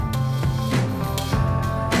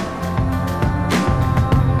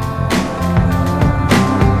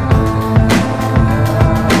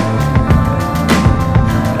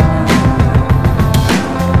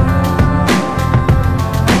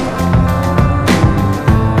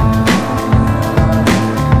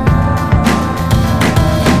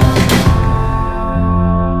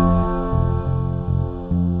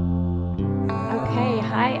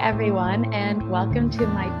welcome to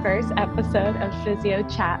my first episode of Physio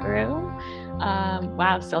Chat Room.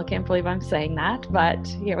 Wow, still can't believe I'm saying that, but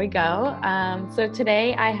here we go. So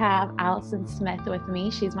today I have Allison Smith with me.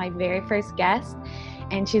 She's my very first guest,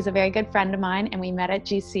 and she's a very good friend of mine, and we met at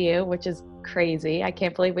GCU, which is crazy. I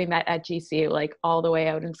can't believe we met at GCU, like all the way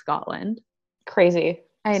out in Scotland. Crazy.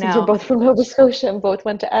 I know. Since we're both from Nova Scotia and both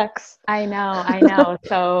went to X. I know.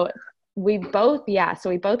 So we both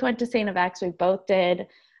went to St. of X. We both did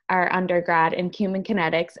our undergrad in human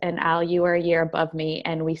kinetics, and Al, you were a year above me,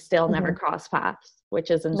 and we still never crossed paths,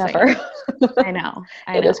 which is insane. Never. I know.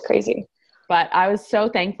 It is crazy. But I was so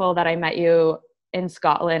thankful that I met you in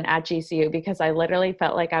Scotland at GCU, because I literally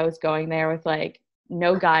felt like I was going there with like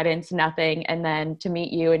no guidance, nothing. And then to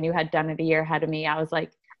meet you, and you had done it a year ahead of me, I was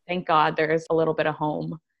like, thank God there's a little bit of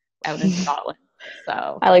home out in Scotland.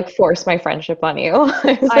 So I forced my friendship on you.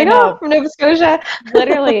 I know. Oh, from Nova Scotia.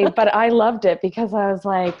 Literally, but I loved it because I was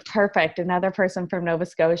like, perfect, another person from Nova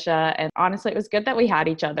Scotia. And honestly, it was good that we had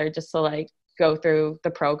each other just to go through the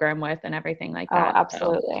program with and everything like that. Oh,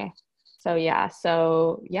 absolutely. So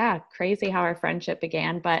yeah, crazy how our friendship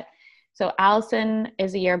began. But so Allison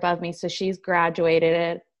is a year above me, so she's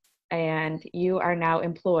graduated, and you are now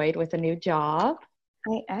employed with a new job.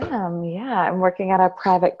 I am, yeah. I'm working at a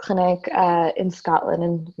private clinic in Scotland,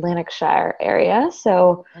 in Lanarkshire area.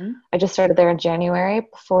 So I just started there in January.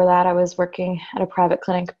 Before that, I was working at a private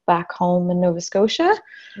clinic back home in Nova Scotia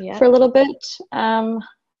for a little bit. But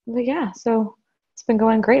yeah, so it's been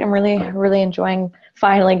going great. I'm really, really enjoying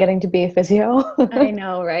finally getting to be a physio. I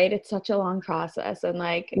know, right? It's such a long process. And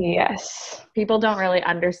yes, people don't really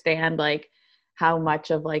understand how much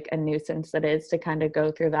of a nuisance it is to kind of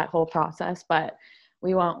go through that whole process. But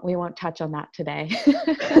we won't touch on that today.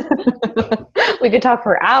 We could talk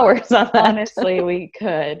for hours on that. Honestly, we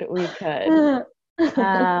could.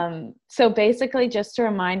 So basically, just to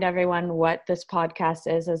remind everyone what this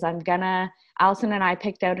podcast is Allison and I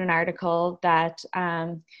picked out an article that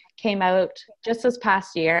came out just this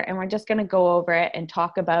past year, and we're just going to go over it and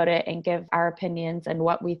talk about it and give our opinions and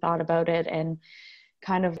what we thought about it and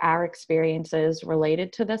kind of our experiences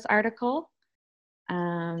related to this article.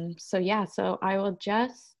 So I will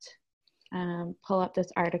just pull up this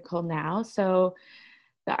article now. So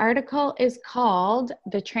the article is called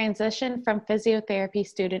 "The Transition from Physiotherapy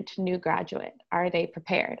Student to New Graduate. Are They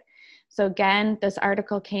Prepared?" So again, this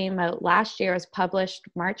article came out last year. It was published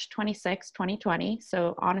March 26, 2020.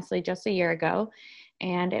 So honestly, just a year ago.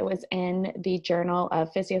 And it was in the Journal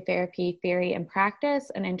of Physiotherapy Theory and Practice,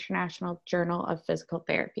 an International Journal of Physical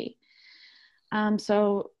Therapy.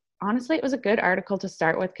 So honestly, it was a good article to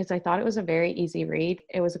start with because I thought it was a very easy read.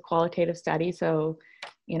 It was a qualitative study. So,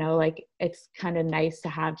 it's kind of nice to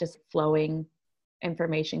have just flowing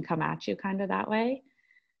information come at you kind of that way.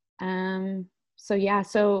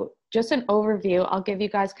 So just an overview. I'll give you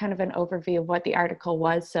guys kind of an overview of what the article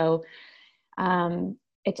was. So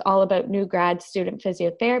it's all about new grad student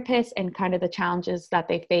physiotherapists and kind of the challenges that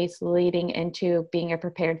they face leading into being a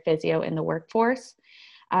prepared physio in the workforce.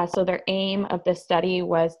 So their aim of this study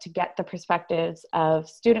was to get the perspectives of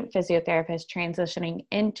student physiotherapists transitioning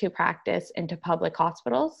into practice into public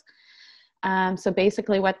hospitals. So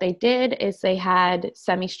basically what they did is they had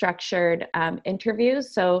semi-structured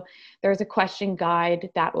interviews. So there was a question guide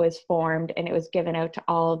that was formed, and it was given out to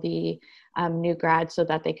all the new grads so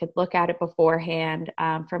that they could look at it beforehand,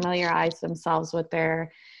 familiarize themselves with their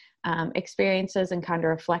experiences and kind of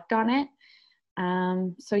reflect on it.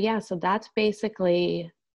 So that's basically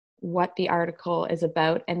what the article is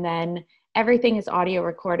about. And then everything is audio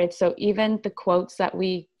recorded. So even the quotes that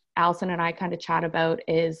Allison and I kind of chat about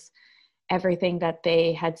is everything that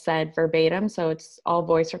they had said verbatim. So it's all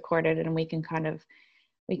voice recorded, and we can kind of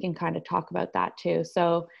talk about that too.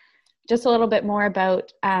 So just a little bit more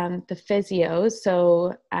about the physios.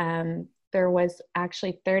 So there was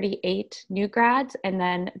actually 38 new grads, and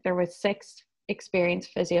then there was 6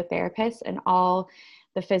 experienced physiotherapists, and all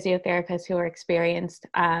the physiotherapists who were experienced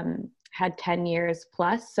had 10 years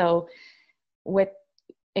plus. So with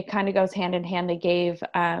it kind of goes hand in hand. They gave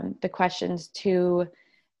the questions to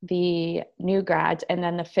the new grads, and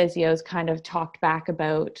then the physios kind of talked back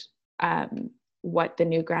about what the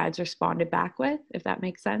new grads responded back with, if that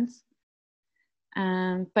makes sense.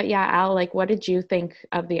 But yeah, Al, what did you think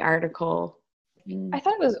of the article? I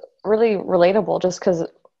thought it was really relatable just because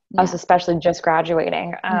us especially just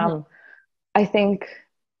graduating. I think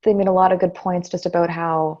they made a lot of good points just about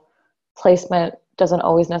how placement doesn't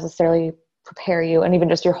always necessarily prepare you, and even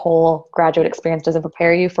just your whole graduate experience doesn't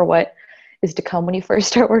prepare you for what is to come when you first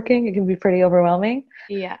start working. It can be pretty overwhelming.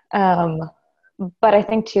 Yeah. But I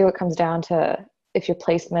think too, it comes down to if your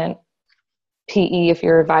placement PE, if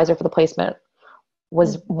your advisor for the placement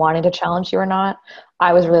was wanting to challenge you or not.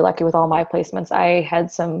 I was really lucky with all my placements. I had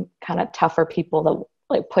some kind of tougher people that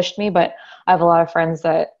like pushed me, but I have a lot of friends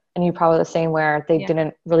that, and you probably the same, where they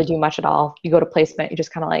didn't really do much at all. You go to placement, you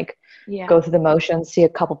just kind of like go through the motions, see a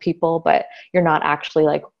couple people, but you're not actually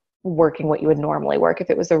like working what you would normally work if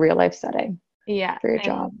it was a real life setting for your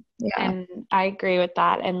job. And I agree with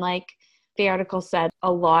that. And like the article said,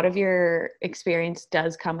 a lot of your experience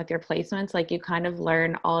does come with your placements. Like you kind of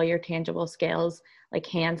learn all your tangible skills, like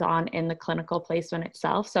hands-on in the clinical placement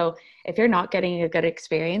itself. So if you're not getting a good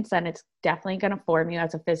experience, then it's definitely going to form you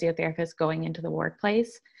as a physiotherapist going into the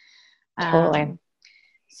workplace. Totally.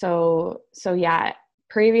 So yeah,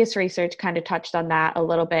 previous research kind of touched on that a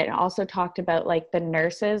little bit, and also talked about like the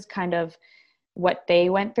nurses kind of what they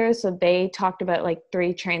went through. So they talked about like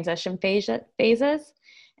 3 transition phases.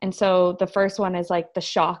 And so the first one is like the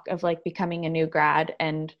shock of like becoming a new grad,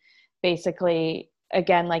 and basically,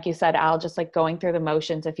 again, like you said, Al, just like going through the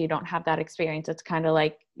motions. If you don't have that experience, it's kind of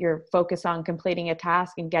like you're focused on completing a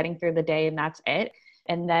task and getting through the day, and that's it.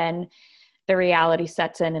 And then the reality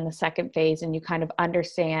sets in the second phase, and you kind of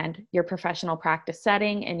understand your professional practice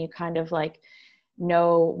setting, and you kind of like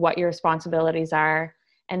know what your responsibilities are.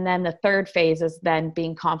 And then the third phase is then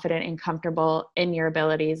being confident and comfortable in your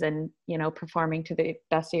abilities and, you know, performing to the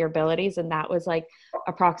best of your abilities. And that was like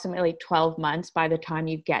approximately 12 months by the time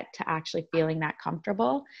you get to actually feeling that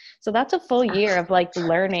comfortable. So that's a full year of like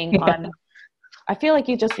learning on, I feel like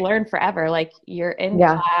you just learn forever. Like you're in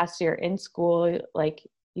class, you're in school, like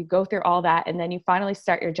you go through all that, and then you finally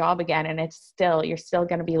start your job again. And you're still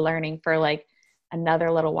going to be learning for like another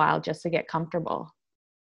little while just to get comfortable.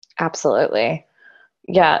 Absolutely.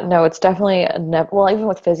 Yeah, no, it's definitely even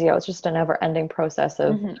with physio, it's just a never ending process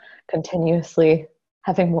of continuously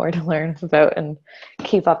having more to learn about and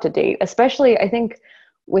keep up to date. Especially, I think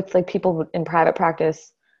with like people in private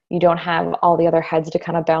practice, you don't have all the other heads to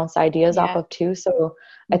kind of bounce ideas off of too. So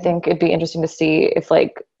I think it'd be interesting to see if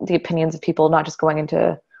like the opinions of people, not just going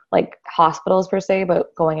into like hospitals per se,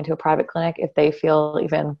 but going into a private clinic, if they feel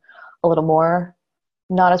even a little more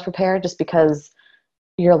not as prepared, just because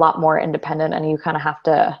you're a lot more independent and you kind of have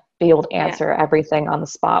to be able to answer everything on the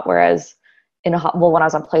spot. Whereas when I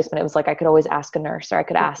was on placement, it was like I could always ask a nurse, or I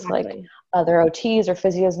could ask like other OTs or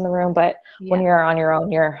physios in the room. But when you're on your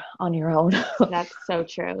own, you're on your own. That's so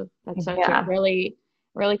true. That's so true. It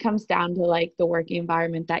really comes down to like the working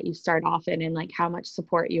environment that you start off in, and like how much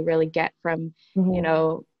support you really get from, you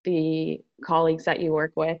know, the colleagues that you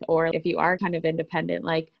work with. Or if you are kind of independent,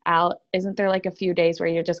 like Al, isn't there like a few days where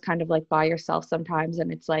you're just kind of like by yourself sometimes,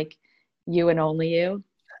 and it's like you and only you?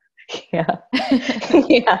 Yeah.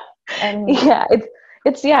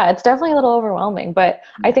 It's definitely a little overwhelming, but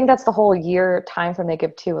I think that's the whole year time frame they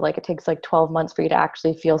give too. Like it takes like 12 months for you to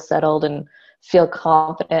actually feel settled and feel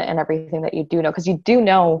confident in everything that you do know. Cause you do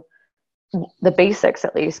know the basics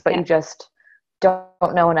at least, but you just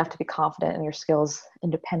don't know enough to be confident in your skills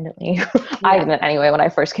independently. I didn't anyway. When I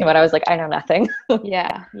first came out, I was like, I know nothing.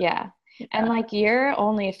 And like you're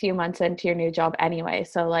only a few months into your new job anyway,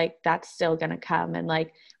 so like that's still gonna come. And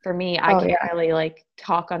like for me, I can't really like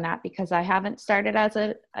talk on that because I haven't started as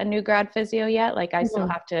a new grad physio yet. Like I still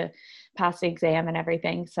have to pass the exam and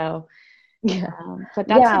everything. So but that's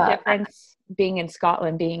the difference being in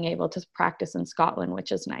Scotland, being able to practice in Scotland,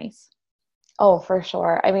 which is nice. Oh, for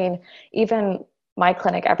sure. I mean, even my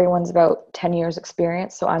clinic, everyone's about 10 years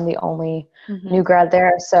experience. So I'm the only new grad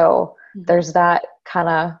there. So there's that kind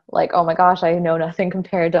of like, oh my gosh, I know nothing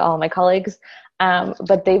compared to all my colleagues.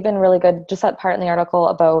 But they've been really good. Just that part in the article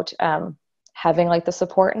about having like the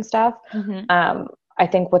support and stuff. I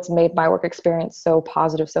think what's made my work experience so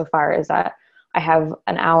positive so far is that I have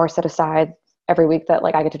an hour set aside every week that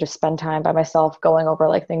like I get to just spend time by myself going over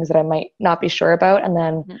like things that I might not be sure about. And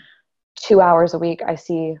then 2 hours a week, I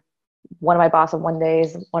see one of my bosses on one day,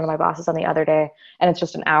 one of my bosses on the other day. And it's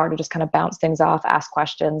just an hour to just kind of bounce things off, ask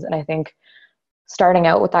questions. And I think starting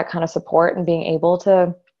out with that kind of support and being able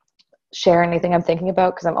to share anything I'm thinking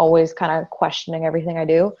about, because I'm always kind of questioning everything I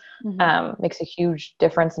do, makes a huge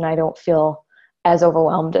difference. And I don't feel as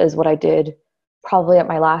overwhelmed as what I did probably at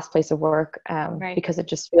my last place of work, because it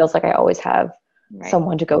just feels like I always have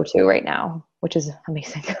someone to go to right now, which is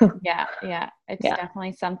amazing. It's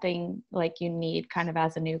definitely something like you need kind of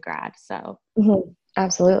as a new grad. So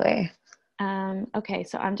absolutely. Okay,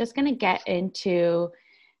 so I'm just going to get into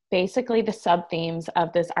basically the sub themes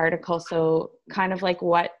of this article. So kind of like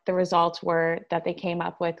what the results were that they came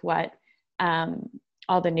up with, what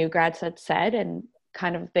all the new grads had said, and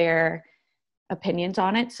kind of their opinions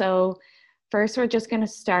on it. So first, we're just going to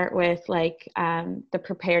start with like the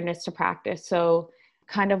preparedness to practice. So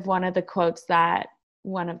kind of one of the quotes that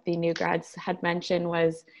one of the new grads had mentioned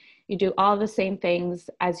was you do all the same things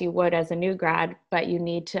as you would as a new grad, but you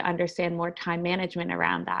need to understand more time management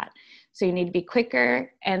around that. So you need to be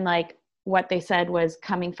quicker. And like what they said was,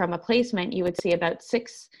 coming from a placement, you would see about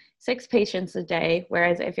six patients a day.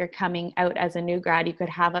 Whereas if you're coming out as a new grad, you could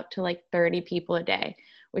have up to like 30 people a day,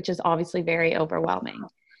 which is obviously very overwhelming.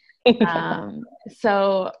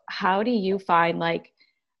 So how do you find, like,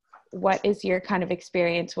 what is your kind of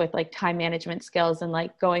experience with like time management skills and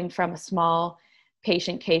like going from a small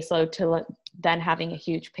patient caseload to then having a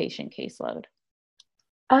huge patient caseload?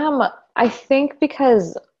 I think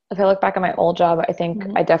because if I look back at my old job, I think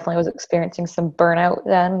I definitely was experiencing some burnout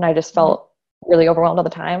then, and I just felt really overwhelmed all the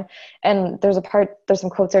time. And there's some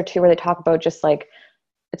quotes there too where they talk about just like,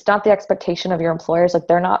 it's not the expectation of your employers. Like,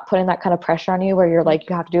 they're not putting that kind of pressure on you where you're like,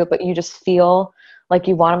 you have to do it, but you just feel like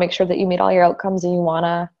you want to make sure that you meet all your outcomes and you want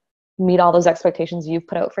to meet all those expectations you've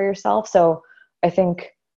put out for yourself. So I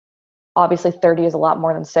think obviously 30 is a lot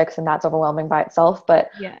more than 6, and that's overwhelming by itself. But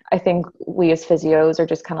I think we as physios are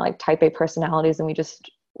just kind of like type A personalities, and we just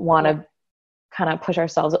want to kind of push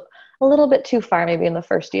ourselves a little bit too far maybe in the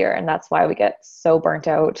first year. And that's why we get so burnt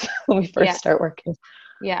out when we first start working.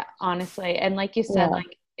 Yeah, honestly. And like you said,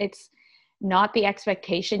 like, it's not the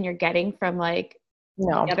expectation you're getting from like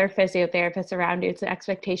the other physiotherapists around you. It's the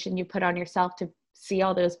expectation you put on yourself to see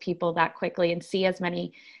all those people that quickly and see as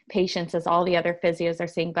many patients as all the other physios are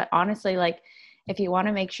seeing. But honestly, like, if you want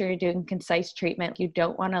to make sure you're doing concise treatment, you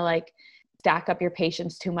don't want to like stack up your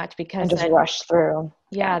patients too much, because and just then, rush through.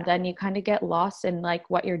 Then you kind of get lost in like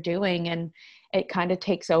what you're doing, and it kind of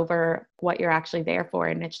takes over what you're actually there for.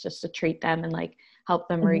 And it's just to treat them and like help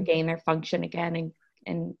them regain their function again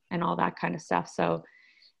and all that kind of stuff. So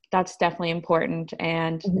that's definitely important.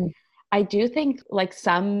 And I do think like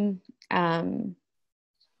some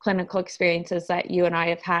clinical experiences that you and I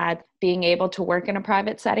have had, being able to work in a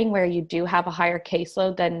private setting where you do have a higher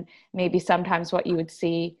caseload than maybe sometimes what you would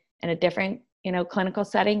see in a different, clinical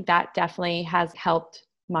setting, that definitely has helped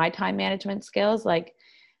my time management skills, like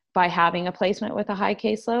by having a placement with a high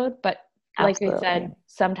caseload. But like we said,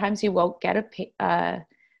 sometimes you won't get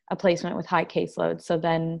a placement with high caseload. So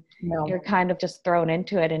then you're kind of just thrown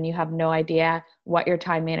into it and you have no idea what your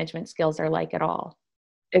time management skills are like at all.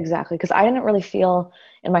 Exactly. Because I didn't really feel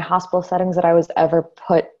in my hospital settings that I was ever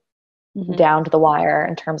put down to the wire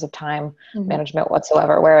in terms of time management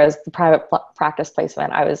whatsoever. Whereas the private practice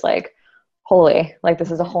placement, I was like, holy, like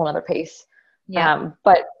this is a whole nother pace.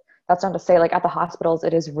 But that's not to say like at the hospitals,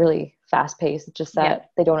 it is really fast paced. It's just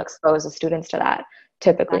that they don't expose the students to that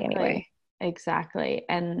typically anyway. Exactly.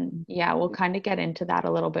 And we'll kind of get into that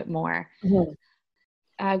a little bit more.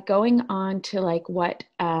 Going on to like what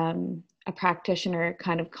a practitioner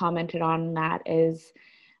kind of commented on that is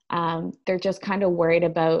they're just kind of worried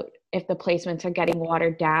about if the placements are getting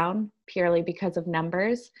watered down purely because of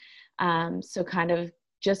numbers. So kind of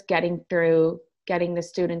just getting the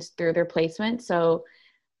students through their placement. So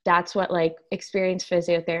that's what like experienced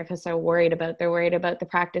physiotherapists are worried about. They're worried about the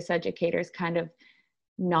practice educators kind of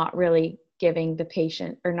not really giving the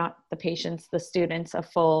patient, or not the patients, the students, a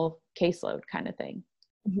full caseload kind of thing.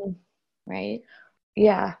 Right?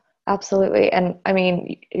 Yeah, absolutely. And I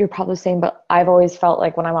mean, you're probably saying, but I've always felt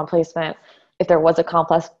like when I'm on placement, if there was a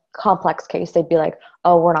complex case, they'd be like,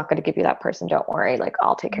 oh, we're not going to give you that person. Don't worry. Like,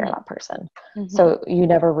 I'll take care of that person. So you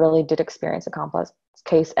never really did experience a complex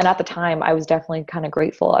case. And at the time I was definitely kind of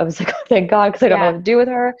grateful. I was like, oh, thank God, because I don't know what to do with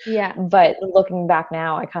her. But looking back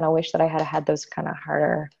now, I kind of wish that I had those kind of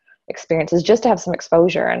harder experiences just to have some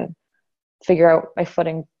exposure and figure out my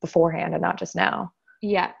footing beforehand and not just now.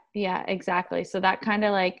 Yeah, exactly. So that kind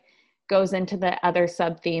of like goes into the other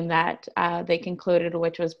sub theme that they concluded,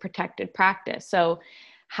 which was protected practice. So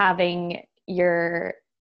having your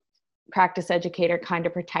practice educator kind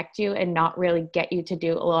of protect you and not really get you to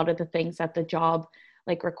do a lot of the things that the job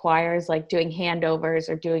like requires, like doing handovers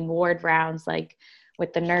or doing ward rounds, like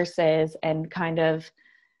with the nurses, and kind of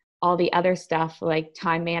all the other stuff like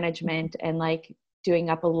time management and like doing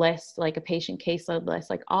up a list, like a patient caseload list,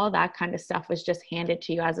 like all that kind of stuff was just handed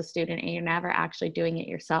to you as a student and you're never actually doing it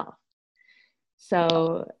yourself.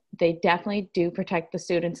 So they definitely do protect the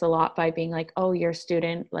students a lot by being like, oh, you're a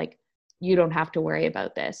student, like you don't have to worry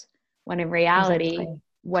about this. When in reality,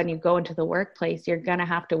 when you go into the workplace, you're going to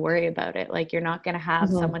have to worry about it. Like you're not going to have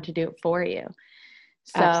someone to do it for you.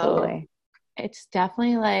 So it's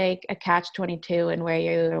definitely like a catch-22, and where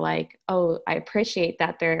you're like, oh, I appreciate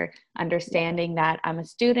that they're understanding that I'm a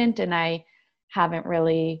student and I haven't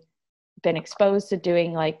really been exposed to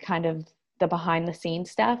doing like kind of the behind the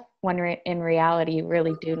scenes stuff, when in reality, you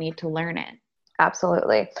really do need to learn it.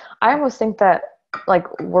 Absolutely. I almost think that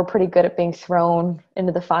like we're pretty good at being thrown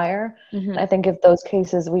into the fire. Mm-hmm. And I think if those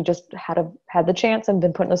cases we just had the chance and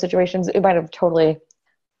been put in those situations, it might have totally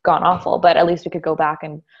gone awful, but at least we could go back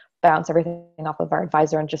and bounce everything off of our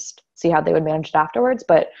advisor and just see how they would manage it afterwards.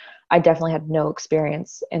 But I definitely had no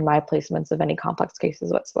experience in my placements of any complex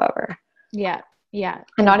cases whatsoever. Yeah. Yeah.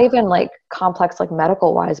 And not even like complex, like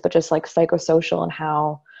medical wise, but just like psychosocial and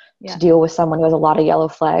how to deal with someone who has a lot of yellow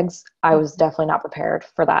flags. I was definitely not prepared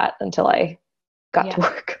for that until I got to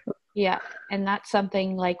work. Yeah. And that's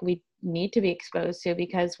something like we need to be exposed to,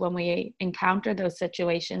 because when we encounter those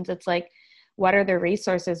situations, it's like, what are the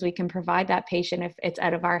resources we can provide that patient if it's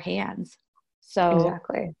out of our hands? So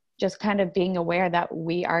exactly. Just kind of being aware that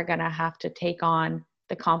we are going to have to take on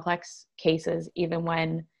the complex cases, even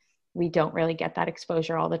when we don't really get that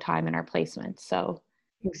exposure all the time in our placements. So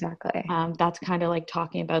exactly. That's kind of like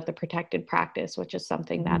talking about the protected practice, which is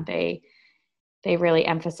something that they really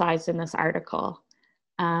emphasized in this article.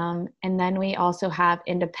 And then we also have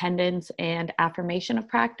independence and affirmation of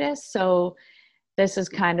practice. So this is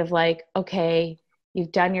kind of like, okay,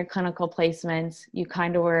 you've done your clinical placements, you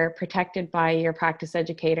kind of were protected by your practice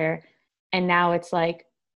educator, and now it's like,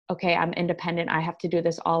 okay, I'm independent. I have to do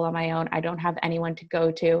this all on my own. I don't have anyone to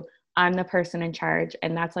go to. I'm the person in charge,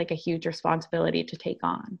 and that's like a huge responsibility to take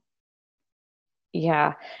on.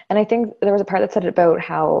 Yeah. And I think there was a part that said about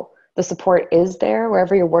how the support is there.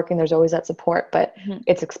 Wherever you're working, there's always that support, but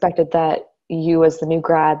it's expected that you as the new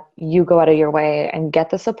grad, you go out of your way and get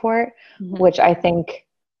the support, which I think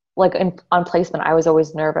like on placement, I was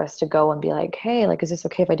always nervous to go and be like, hey, like, is this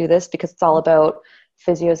okay if I do this? Because it's all about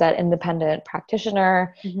physios, that independent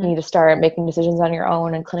practitioner. You need to start making decisions on your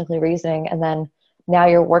own and clinically reasoning. And then now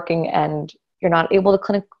you're working and you're not able to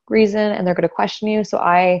clinically reason and they're going to question you. So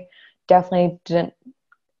I definitely didn't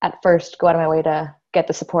at first go out of my way to get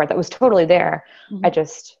the support that was totally there. I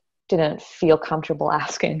just didn't feel comfortable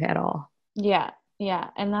asking at all. Yeah. Yeah.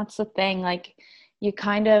 And that's the thing. Like, you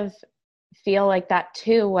kind of feel like that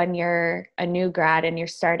too when you're a new grad and you're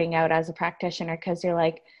starting out as a practitioner, because you're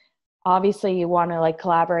like, obviously you want to like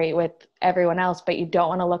collaborate with everyone else, but you don't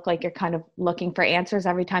want to look like you're kind of looking for answers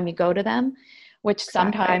every time you go to them, which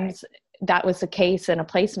sometimes that was the case in a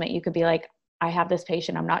placement. You could be like, I have this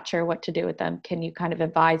patient, I'm not sure what to do with them. Can you kind of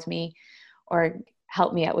advise me or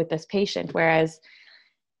help me out with this patient? Whereas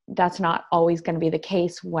that's not always going to be the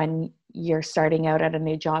case when you're starting out at a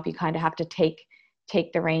new job. You kind of have to take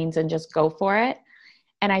the reins and just go for it.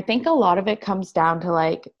 And I think a lot of it comes down to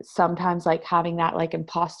like sometimes like having that like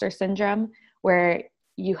imposter syndrome, where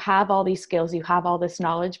you have all these skills, you have all this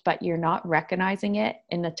knowledge, but you're not recognizing it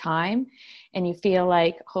in the time. And you feel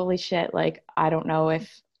like, holy shit, like, I don't know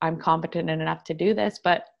if I'm competent enough to do this,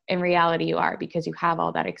 but in reality you are, because you have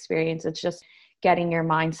all that experience. It's just getting your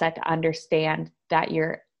mindset to understand that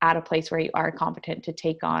you're at a place where you are competent to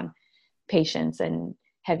take on patients and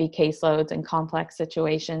heavy caseloads and complex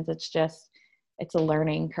situations. It's a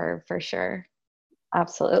learning curve for sure.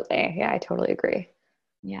 Absolutely. Yeah, I totally agree.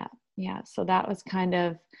 Yeah. Yeah. So that was kind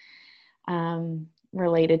of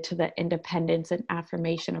related to the independence and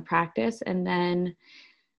affirmation of practice. And then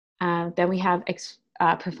we have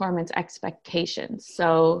performance expectations.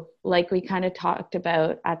 So like we kind of talked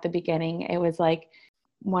about at the beginning, it was like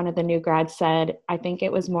one of the new grads said, I think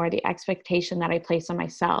it was more the expectation that I place on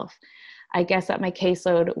myself. I guess that my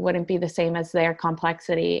caseload wouldn't be the same as their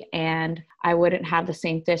complexity, and I wouldn't have the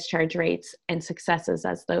same discharge rates and successes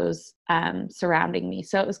as those surrounding me.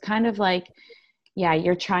 So it was kind of like, yeah,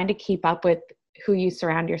 you're trying to keep up with who you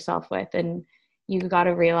surround yourself with. And you got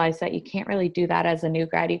to realize that you can't really do that as a new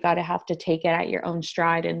grad. You got to have to take it at your own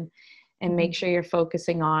stride and make sure you're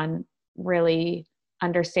focusing on really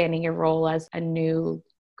understanding your role as a new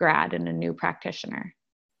grad and a new practitioner.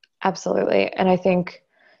 Absolutely. And I think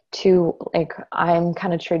too, like, I'm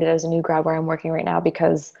kind of treated as a new grad where I'm working right now,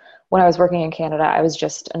 because when I was working in Canada, I was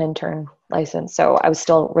just an intern license. So I was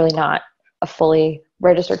still really not a fully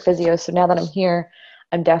registered physio. So now that I'm here,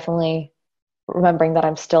 I'm definitely remembering that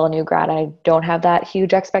I'm still a new grad. I don't have that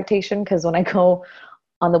huge expectation, because when I go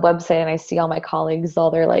on the website and I see all my colleagues,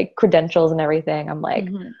 all their like credentials and everything, I'm like,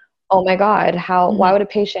 oh my God, why would a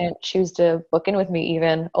patient choose to book in with me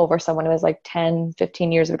even over someone who has like 10,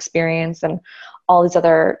 15 years of experience and all these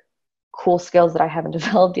other cool skills that I haven't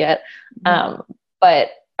developed yet. But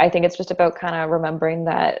I think it's just about kind of remembering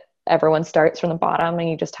that everyone starts from the bottom and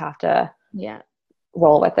you just have to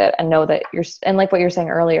roll with it and know that and like what you're saying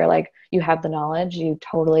earlier, like you have the knowledge, you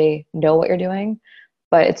totally know what you're doing,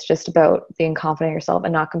 but it's just about being confident in yourself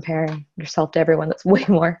and not comparing yourself to everyone that's way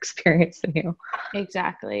more experienced than you.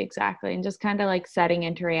 Exactly. And just kind of like setting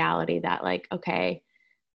into reality that like, okay,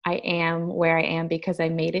 I am where I am because I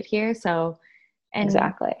made it here. So And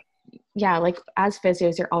Exactly. yeah, like as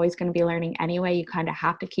physios, you're always going to be learning anyway. You kind of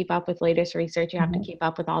have to keep up with latest research. You have to keep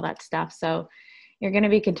up with all that stuff. So you're going to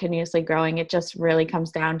be continuously growing. It just really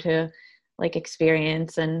comes down to like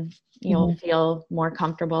experience, and you'll feel more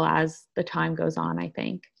comfortable as the time goes on, I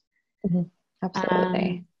think.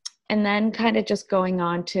 Absolutely. And then kind of just going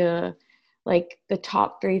on to like the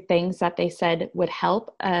top 3 things that they said would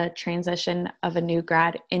help a transition of a new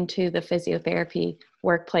grad into the physiotherapy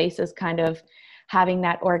workplace is kind of having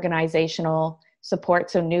that organizational support.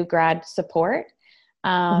 So new grad support.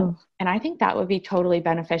 And I think that would be totally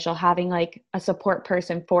beneficial, having like a support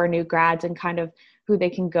person for new grads and kind of who they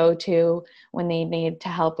can go to when they need to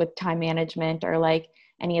help with time management or like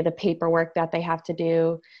any of the paperwork that they have to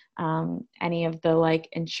do, any of the like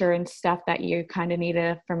insurance stuff that you kind of need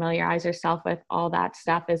to familiarize yourself with. All that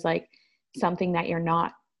stuff is like something that you're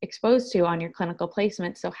not exposed to on your clinical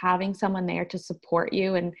placement. So having someone there to support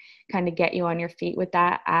you and kind of get you on your feet with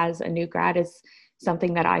that as a new grad is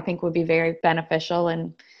something that I think would be very beneficial.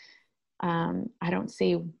 And I don't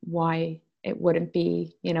see why it wouldn't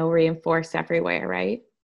be, reinforced everywhere, right?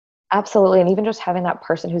 Absolutely. And even just having that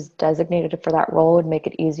person who's designated for that role would make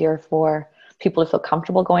it easier for people to feel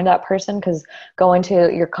comfortable going to that person, because going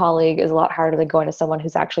to your colleague is a lot harder than going to someone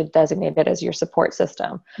who's actually designated as your support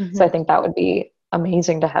system. So I think that would be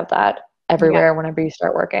amazing to have that everywhere whenever you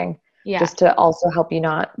start working, just to also help you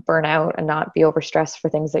not burn out and not be overstressed for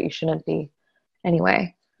things that you shouldn't be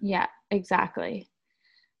anyway. Yeah, exactly.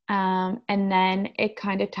 And then it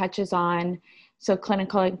kind of touches on, so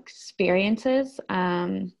clinical experiences.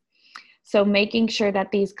 So making sure that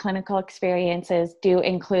these clinical experiences do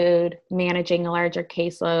include managing a larger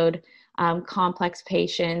caseload, complex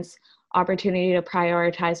patients, opportunity to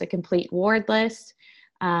prioritize a complete ward list,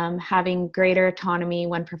 having greater autonomy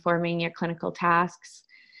when performing your clinical tasks,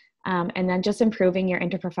 and then just improving your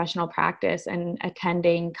interprofessional practice and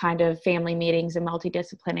attending kind of family meetings and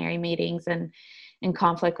multidisciplinary meetings and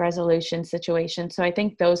conflict resolution situations. So I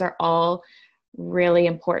think those are all really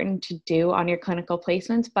important to do on your clinical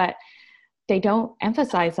placements, but they don't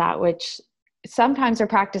emphasize that, which sometimes a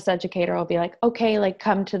practice educator will be like, okay, like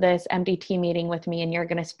come to this MDT meeting with me and you're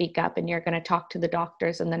going to speak up and you're going to talk to the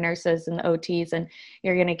doctors and the nurses and the OTs and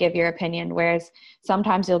you're going to give your opinion. Whereas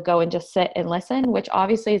sometimes you'll go and just sit and listen, which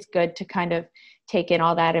obviously is good to kind of take in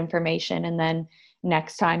all that information. And then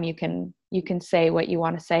next time you can say what you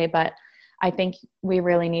want to say. But I think we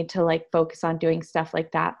really need to like focus on doing stuff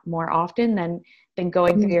like that more often than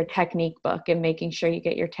going through your technique book and making sure you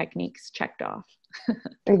get your techniques checked off.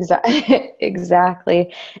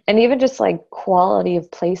 Exactly. And even just like quality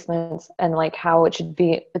of placements and like how it should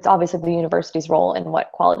be, it's obviously the university's role in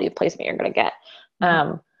what quality of placement you're going to get.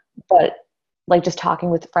 But like just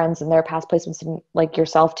talking with friends and their past placements and like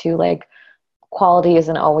yourself too, like quality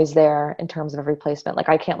isn't always there in terms of every placement. Like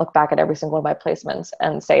I can't look back at every single one of my placements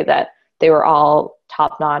and say that they were all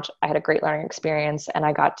top notch. I had a great learning experience and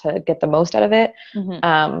I got to get the most out of it.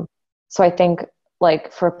 So I think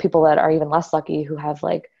like for people that are even less lucky who have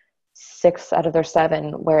like 6 out of their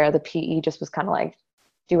 7 where the PE just was kind of like,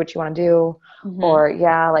 do what you want to do, or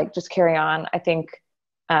like just carry on. I think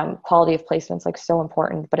quality of placement's like so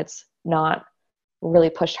important, but it's not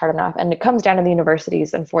really pushed hard enough. And it comes down to the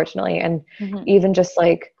universities, unfortunately. And even just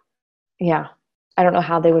like, I don't know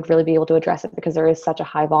how they would really be able to address it because there is such a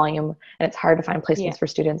high volume and it's hard to find placements for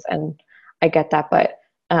students. And I get that, but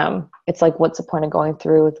it's like, what's the point of going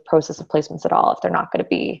through the process of placements at all if they're not going to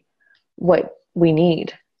be what we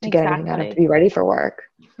need to get anything out of to be ready for work?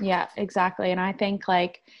 Yeah, exactly. And I think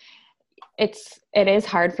like it is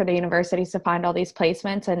hard for the universities to find all these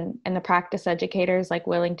placements and the practice educators like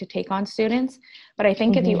willing to take on students. But I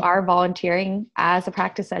think if you are volunteering as a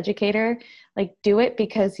practice educator, like do it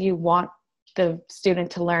because you want the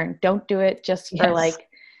student to learn. Don't do it just for like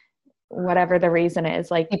whatever the reason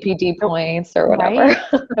is, like PPD points or whatever.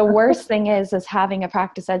 Right? The worst thing is having a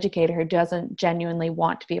practice educator who doesn't genuinely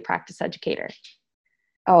want to be a practice educator.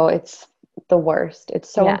 Oh, it's the worst.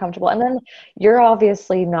 It's so uncomfortable. And then you're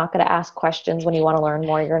obviously not going to ask questions when you want to learn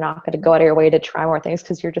more. You're not going to go out of your way to try more things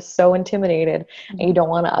because you're just so intimidated and you don't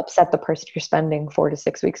want to upset the person you're spending 4 to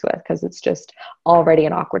 6 weeks with because it's just already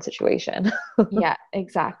an awkward situation. Yeah,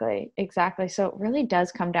 exactly. So it really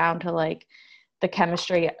does come down to like the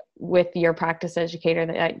chemistry with your practice educator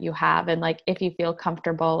that you have. And like, if you feel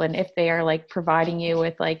comfortable and if they are like providing you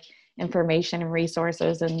with like information and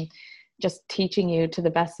resources and just teaching you to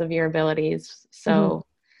the best of your abilities. So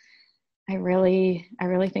I really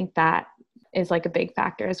think that is like a big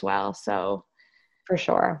factor as well. So for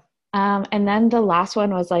sure. And then the last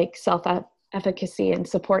one was like self-efficacy and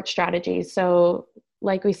support strategies. So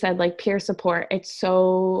like we said, like peer support, it's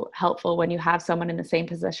so helpful when you have someone in the same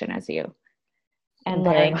position as you. And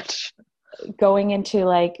Very like much. going into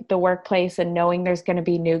like the workplace and knowing there's going to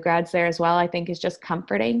be new grads there as well, I think is just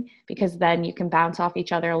comforting, because then you can bounce off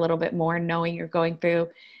each other a little bit more, knowing you're going through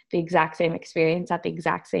the exact same experience at the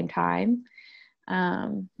exact same time,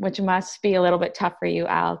 which must be a little bit tough for you,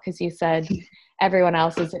 Al, because you said everyone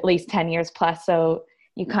else is at least 10 years plus. So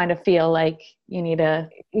you kind of feel like you need to I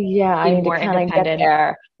be need to more kind of get independent.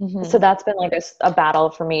 there. Mm-hmm. So that's been like a battle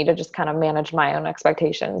for me to just kind of manage my own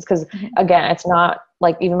expectations. Cause Mm-hmm. again, it's not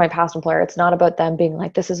like, even my past employer, it's not about them being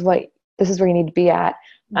like, this is where you need to be at.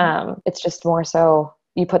 Mm-hmm. It's just more so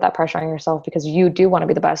you put that pressure on yourself because you do want to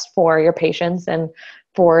be the best for your patients and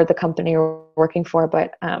for the company you're working for.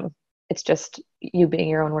 But it's just you being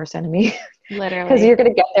your own worst enemy. Literally. Because you're going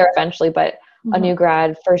to get there eventually. But Mm-hmm. a new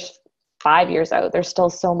grad, first 5 years out, there's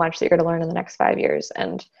still so much that you're going to learn in the next 5 years.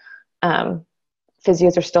 And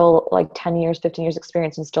physios are still like 10 years, 15 years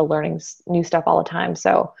experience and still learning new stuff all the time.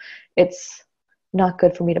 So it's not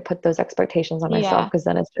good for me to put those expectations on myself, because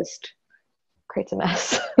then it's just creates a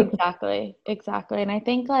mess. Exactly. And I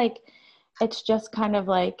think like it's just kind of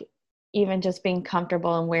like even just being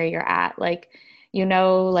comfortable in where you're at, like, you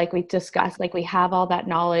know, like we discussed, like we have all that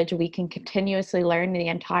knowledge, we can continuously learn the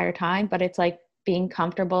entire time, but it's like being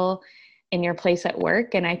comfortable in your place at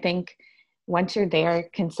work. And I think once you're there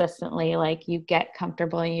consistently, like you get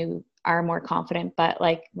comfortable and you are more confident. But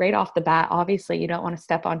like right off the bat, obviously you don't want to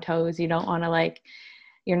step on toes. You don't want to like,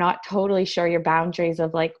 you're not totally sure your boundaries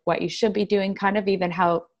of like what you should be doing, kind of even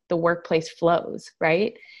how the workplace flows,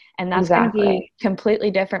 right? And that's going to be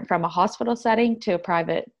completely different from a hospital setting to a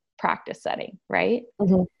private practice setting, right?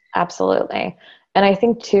 Mm-hmm. Absolutely. And I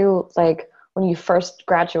think too, like when you first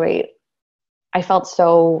graduate, I felt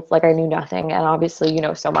so like I knew nothing. And obviously, you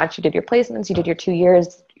know, so much. You did your placements, you did your 2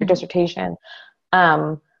 years, your dissertation.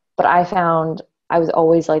 But I found I was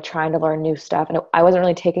always like trying to learn new stuff, and I wasn't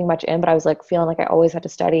really taking much in, but I was like feeling like I always had to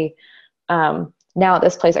study. Now at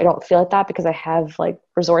this place, I don't feel like that because I have like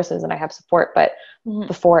resources and I have support. But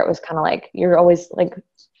before it was kind of like, you're always like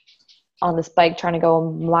on this bike trying to go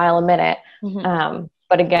a mile a minute.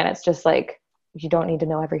 But again, it's just like, you don't need to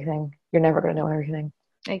know everything. You're never going to know everything.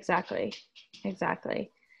 Exactly.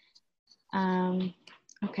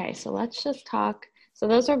 Okay, so let's just talk. So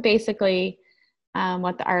those are basically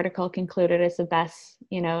what the article concluded is the best,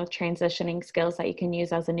 you know, transitioning skills that you can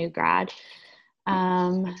use as a new grad.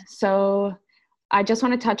 So I just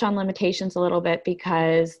want to touch on limitations a little bit,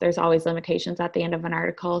 because there's always limitations at the end of an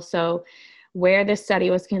article. So where this study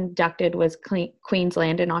was conducted was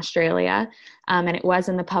Queensland in Australia, and it was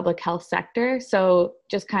in the public health sector. So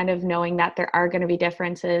just kind of knowing that there are going to be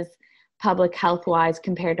differences public health-wise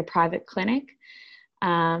compared to private clinic.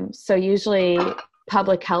 So usually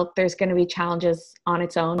public health, there's going to be challenges on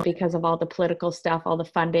its own because of all the political stuff, all the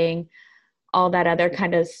funding, all that other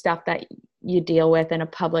kind of stuff that you deal with in a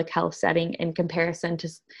public health setting, in comparison to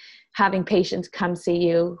having patients come see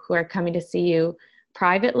you who are coming to see you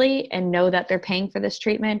privately and know that they're paying for this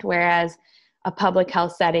treatment. Whereas a public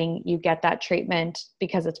health setting, you get that treatment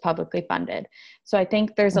because it's publicly funded. So I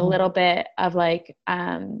think there's a little bit of like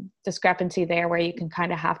discrepancy there, where you can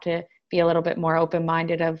kind of have to be a little bit more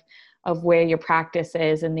open-minded of where your practice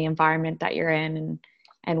is and the environment that you're in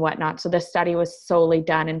and whatnot. So this study was solely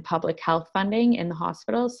done in public health funding in the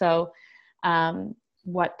hospital. So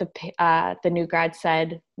what the new grad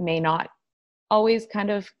said may not always kind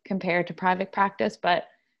of compare to private practice, but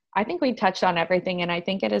I think we touched on everything, and I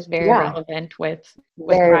think it is very relevant with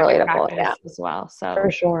very private relatable, practice as well. So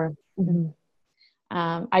for sure.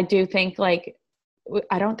 I do think like,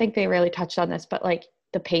 I don't think they really touched on this, but like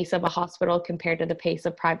the pace of a hospital compared to the pace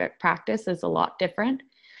of private practice is a lot different.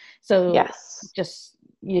 So just,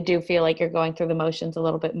 you do feel like you're going through the motions a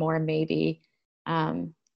little bit more, maybe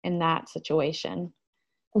in that situation.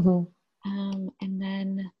 And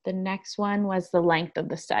then the next one was the length of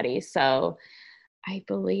the study. So I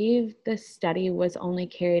believe the study was only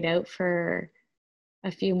carried out for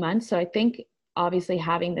a few months. So I think obviously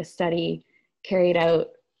having the study carried out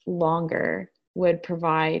longer would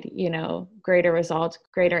provide, you know, greater results,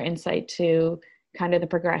 greater insight to kind of the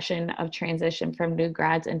progression of transition from new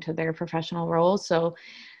grads into their professional roles. So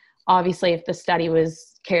obviously if the study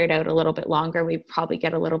was carried out a little bit longer, we'd probably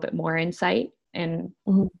get a little bit more insight, and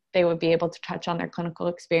they would be able to touch on their clinical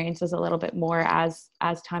experiences a little bit more as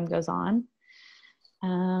time goes on.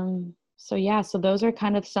 So those are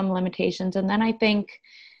kind of some limitations. And then I think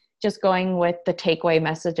just going with the takeaway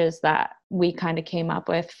messages that we kind of came up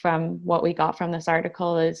with from what we got from this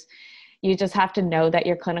article is, you just have to know that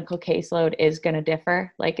your clinical caseload is going to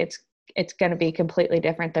differ. Like it's going to be completely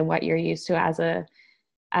different than what you're used to as a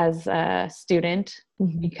as a student,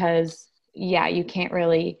 because you can't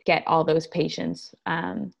really get all those patients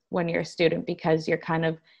when you're a student, because you're kind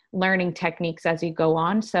of learning techniques as you go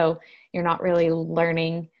on. So you're not really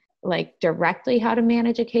learning like directly how to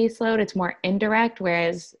manage a caseload. It's more indirect.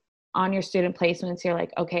 Whereas on your student placements, you're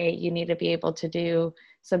like, okay, you need to be able to do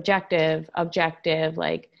subjective, objective,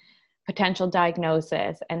 like potential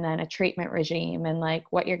diagnosis, and then a treatment regime, and like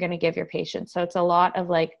what you're going to give your patients. So it's a lot of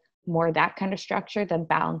like more that kind of structure than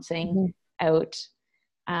balancing out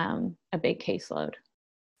a big caseload.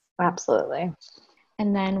 Absolutely.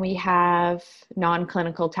 And then we have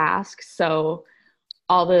non-clinical tasks. So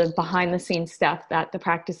all the behind the scenes stuff that the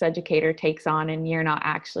practice educator takes on and you're not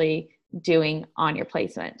actually doing on your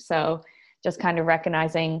placement. So just kind of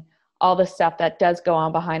recognizing all the stuff that does go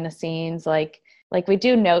on behind the scenes, like we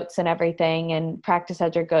do notes and everything, and practice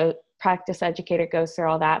educator goes through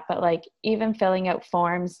all that, but like even filling out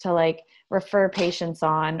forms to like refer patients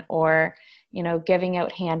on, or, you know, giving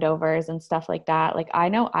out handovers and stuff like that. Like I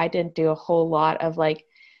know I didn't do a whole lot of like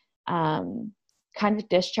kind of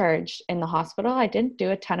discharge in the hospital. I didn't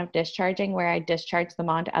do a ton of discharging where I discharged them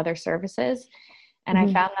on to other services. And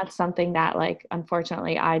I found that's something that like,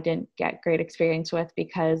 unfortunately, I didn't get great experience with,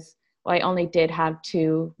 because I only did have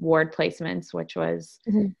 2 ward placements, which was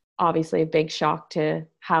obviously a big shock to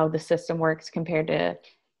how the system works compared to,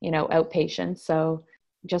 you know, outpatients. So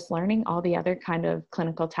just learning all the other kind of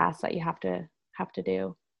clinical tasks that you have to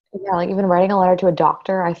do. Yeah, like even writing a letter to a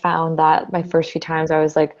doctor, I found that my first few times I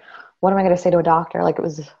was like, what am I going to say to a doctor? Like it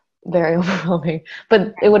was very overwhelming,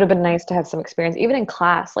 but it would have been nice to have some experience, even in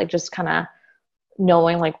class, like just kind of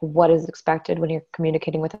knowing like what is expected when you're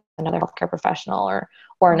communicating with another healthcare professional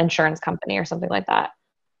or an insurance company or something like that.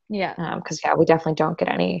 Yeah. Because we definitely don't get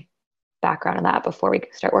any background in that before we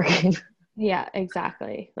start working. Yeah,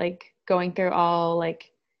 exactly. Like going through all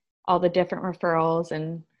the different referrals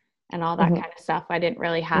and all that kind of stuff. I didn't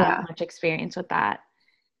really have much experience with that.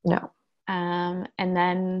 No. And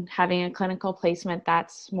then having a clinical placement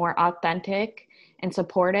that's more authentic and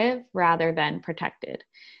supportive rather than protected.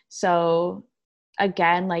 So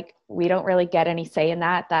again, like we don't really get any say in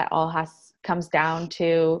that. That all comes down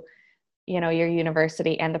to, you know, your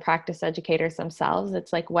university and the practice educators themselves.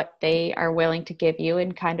 It's like what they are willing to give you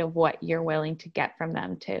and kind of what you're willing to get from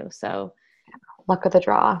them too. So luck of the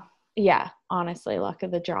draw. Yeah, honestly, luck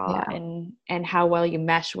of the draw, and how well you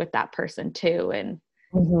mesh with that person too, and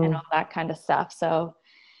all that kind of stuff. So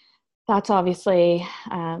that's obviously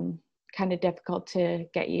kind of difficult to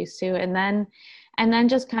get used to. And then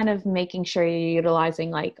just kind of making sure you're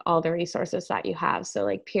utilizing like all the resources that you have. So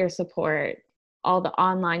like peer support, all the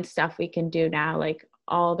online stuff we can do now, like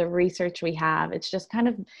all the research we have. It's just kind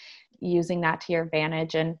of using that to your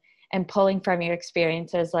advantage and pulling from your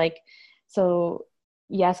experiences. Like, so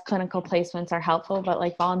yes, clinical placements are helpful, but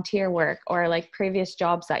like volunteer work or like previous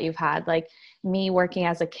jobs that you've had, like me working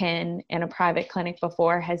as a kin in a private clinic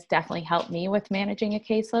before has definitely helped me with managing a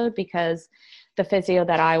caseload, because the physio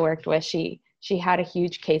that I worked with, she had a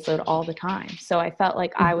huge caseload all the time. So I felt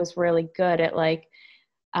like I was really good at like,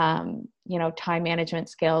 you know, time management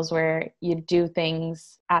skills where you do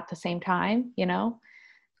things at the same time, you know?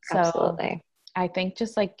 So Absolutely. I think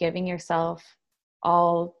just like giving yourself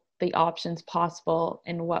all the options possible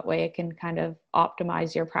in what way it can kind of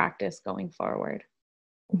optimize your practice going forward.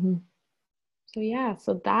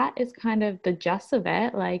 So that is kind of the gist of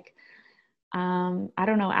it. Like, I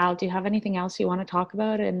don't know, Al, do you have anything else you want to talk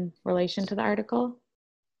about in relation to the article?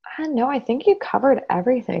 No, I think you covered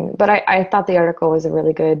everything, but I thought the article was a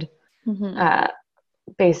really good,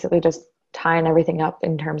 basically just tying everything up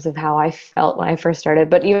in terms of how I felt when I first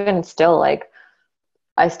started. But even still, like,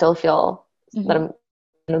 I still feel that I'm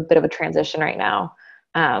in a bit of a transition right now.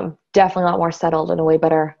 Definitely a lot more settled and a way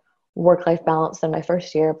better work-life balance than my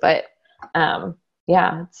first year. But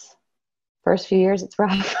it's first few years, it's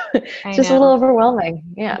rough. It's just a little overwhelming.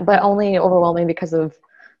 Yeah, but only overwhelming because of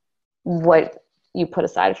what you put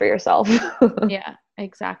aside for yourself. Yeah,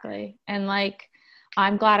 exactly. And like,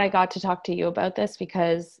 I'm glad I got to talk to you about this,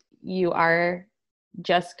 because you are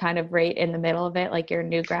just kind of right in the middle of it. Like you're a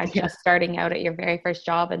new grad, just starting out at your very first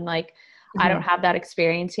job. And like, I don't have that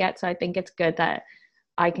experience yet. So I think it's good that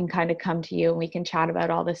I can kind of come to you and we can chat about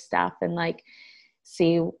all this stuff and like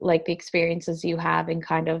see like the experiences you have and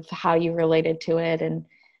kind of how you related to it, and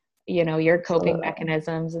you know, your coping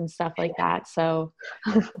mechanisms and stuff like that. So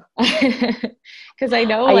because I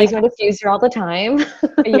know I like, use my diffuser all the time.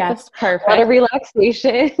 Yes, perfect. A lot of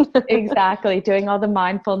relaxation. Exactly. Doing all the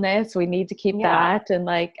mindfulness. We need to keep that, and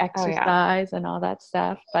like exercise and all that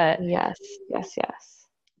stuff. But yes.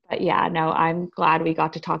 But yeah, no, I'm glad we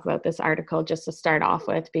got to talk about this article just to start off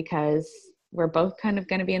with, because we're both kind of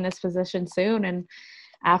going to be in this position soon. And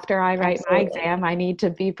after I write my exam, I need to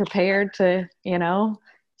be prepared to,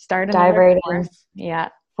 start dive another right course. Yeah.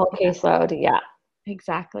 Full caseload. Yeah.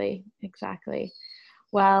 Exactly.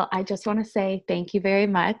 Well, I just want to say thank you very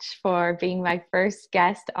much for being my first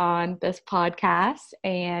guest on this podcast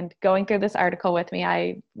and going through this article with me.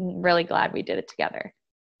 I'm really glad we did it together.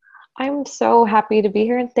 I'm so happy to be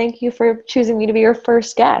here, and thank you for choosing me to be your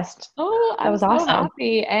first guest. Oh, that was awesome. So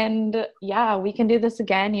happy. And yeah, we can do this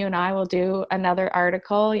again. You and I will do another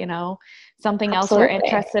article, something else we're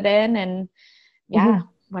interested in. And yeah,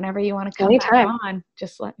 whenever you want to come back on,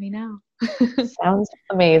 just let me know. Sounds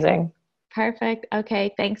amazing. Perfect.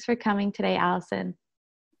 Okay. Thanks for coming today, Allison.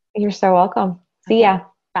 You're so welcome. See ya.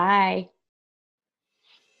 Bye.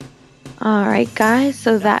 All right, guys.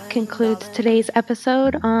 So that concludes today's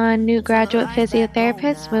episode on new graduate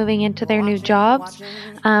physiotherapists moving into their new jobs.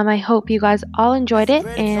 I hope you guys all enjoyed it.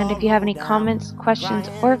 And if you have any comments, questions,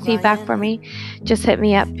 or feedback for me, just hit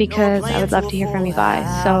me up because I would love to hear from you guys.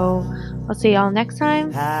 So I'll see y'all next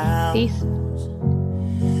time. Peace.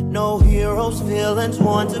 No heroes, villains,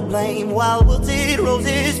 one to blame. While wilted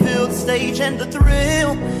roses fill the stage, and the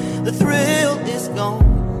thrill is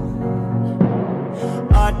gone.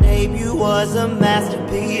 Our debut was a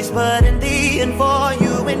masterpiece, but in the end, for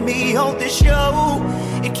you and me on this show,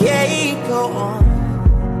 it can't go on.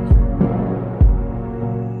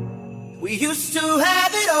 We used to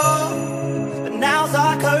have it all, but now's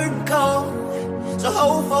our curtain call. So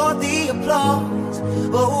hold for the applause.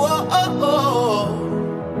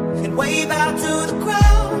 And wave out to the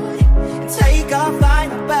crowd and take our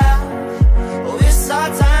final bow. Oh, it's our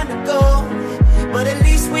time to go, but at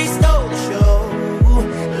least we stole the show.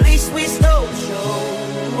 At least we stole the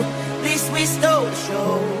show. At least we stole the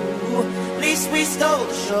show. At least we stole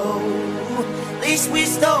the show. At least we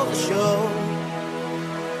stole the show.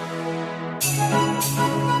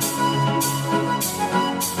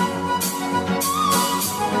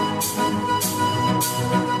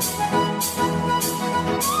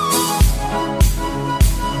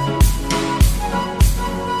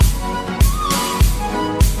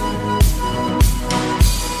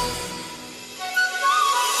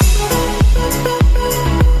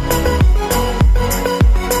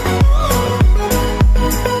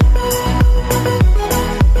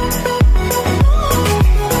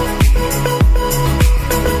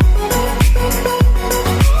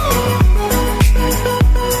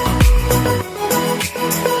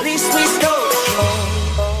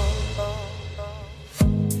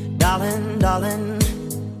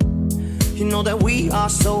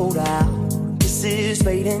 Sold out, this is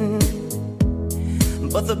fading,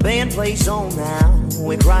 but the band plays on now.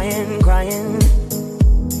 We're crying,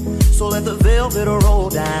 so let the velvet roll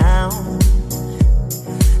down.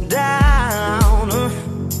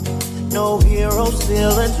 No heroes,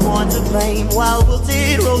 villains, one to blame. While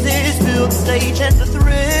wilted roses fill the stage, and the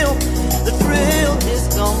thrill is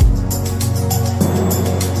gone.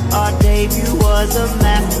 Our debut was a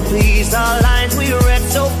masterpiece. Our lines we read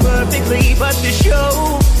so perfectly, but the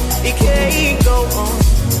show, it can't go on.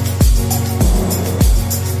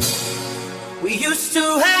 We used to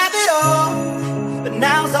have it all, but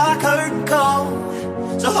now's our curtain call.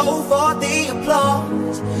 So hold for the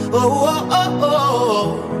applause.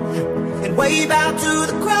 And wave out to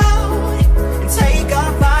the crowd and take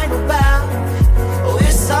our final bow. Oh,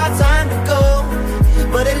 it's our time to go,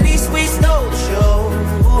 but at least we stole the show.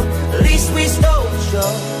 At least we stole the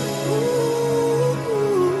show.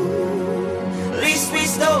 At least we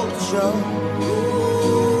stole the show.